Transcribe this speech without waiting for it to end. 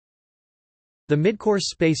The Midcourse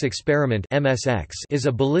Space Experiment (MSX) is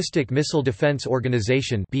a ballistic missile defense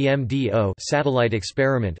organization (BMDO) satellite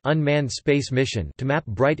experiment unmanned space mission to map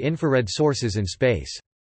bright infrared sources in space.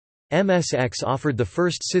 MSX offered the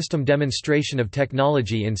first system demonstration of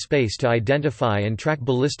technology in space to identify and track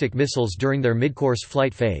ballistic missiles during their midcourse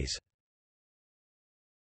flight phase.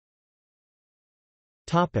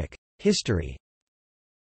 History.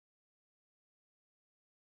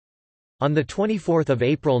 On 24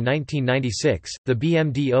 April 1996, the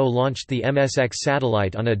BMDO launched the MSX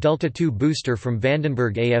satellite on a Delta II booster from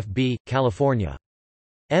Vandenberg AFB, California.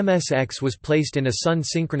 MSX was placed in a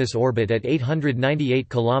Sun-synchronous orbit at 898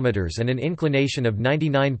 km and an inclination of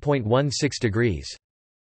 99.16 degrees.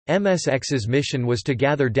 MSX's mission was to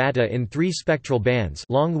gather data in three spectral bands: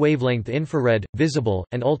 long wavelength infrared, visible,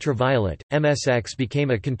 and ultraviolet. MSX became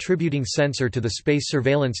a contributing sensor to the Space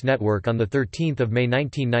Surveillance Network on 13 May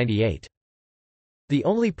 1998. The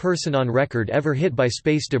only person on record ever hit by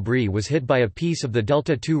space debris was hit by a piece of the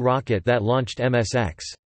Delta II rocket that launched MSX.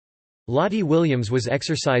 Lottie Williams was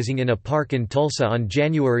exercising in a park in Tulsa on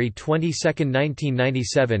January 22,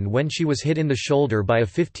 1997 when she was hit in the shoulder by a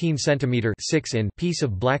 15 cm (6" piece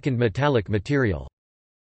of blackened metallic material.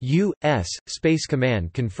 U.S. Space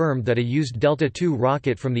Command confirmed that a used Delta II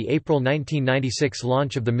rocket from the April 1996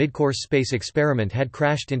 launch of the Midcourse Space Experiment had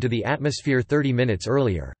crashed into the atmosphere 30 minutes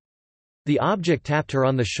earlier. The object tapped her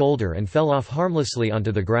on the shoulder and fell off harmlessly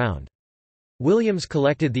onto the ground. Williams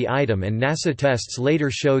collected the item, and NASA tests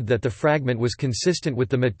later showed that the fragment was consistent with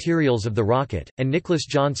the materials of the rocket, and Nicholas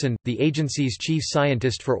Johnson, the agency's chief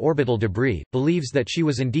scientist for orbital debris, believes that she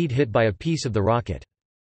was indeed hit by a piece of the rocket.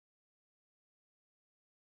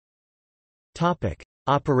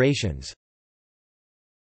 Operations.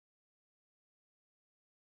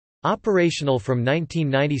 Operational from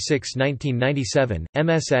 1996–1997,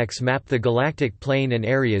 MSX mapped the galactic plane and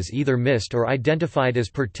areas either missed or identified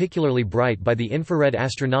as particularly bright by the Infrared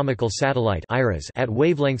Astronomical Satellite (IRAS) at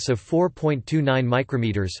wavelengths of 4.29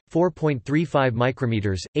 micrometers, 4.35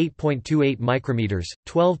 micrometers, 8.28 micrometers,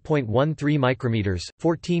 12.13 micrometers,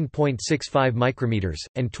 14.65 micrometers,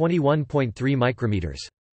 and 21.3 micrometers.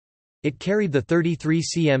 It carried the 33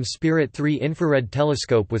 cm Spirit 3 infrared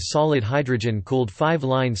telescope with solid hydrogen-cooled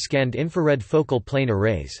 5-line scanned infrared focal plane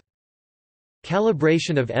arrays.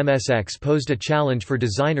 Calibration of MSX posed a challenge for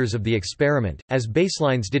designers of the experiment, as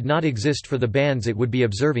baselines did not exist for the bands it would be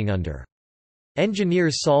observing under.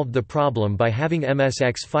 Engineers solved the problem by having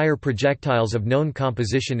MSX fire projectiles of known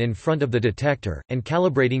composition in front of the detector, and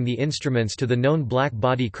calibrating the instruments to the known black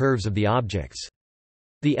body curves of the objects.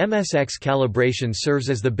 The MSX calibration serves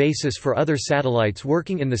as the basis for other satellites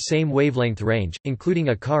working in the same wavelength range, including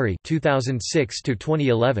Akari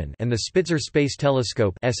 2006–2011 and the Spitzer Space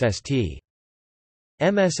Telescope (SST).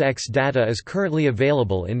 MSX data is currently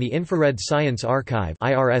available in the Infrared Science Archive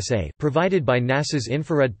 (IRSA) provided by NASA's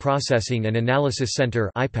Infrared Processing and Analysis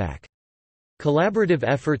Center (IPAC). Collaborative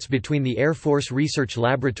efforts between the Air Force Research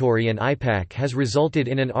Laboratory and IPAC has resulted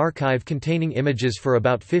in an archive containing images for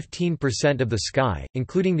about 15% of the sky,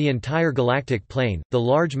 including the entire galactic plane, the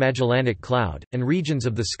Large Magellanic Cloud, and regions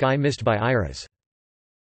of the sky missed by IRAS.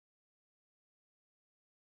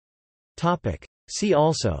 See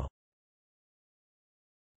also: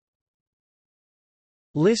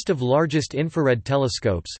 List of largest infrared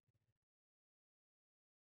telescopes.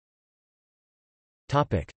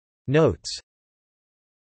 Notes.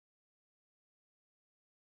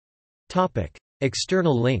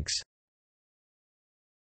 External links.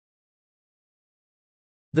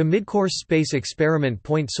 The Midcourse Space Experiment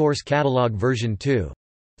Point Source Catalog version 2.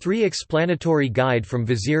 3 explanatory guide from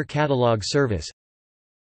Vizier Catalog Service.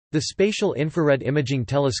 The Spatial Infrared Imaging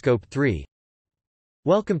Telescope 3.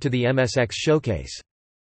 Welcome to the MSX Showcase.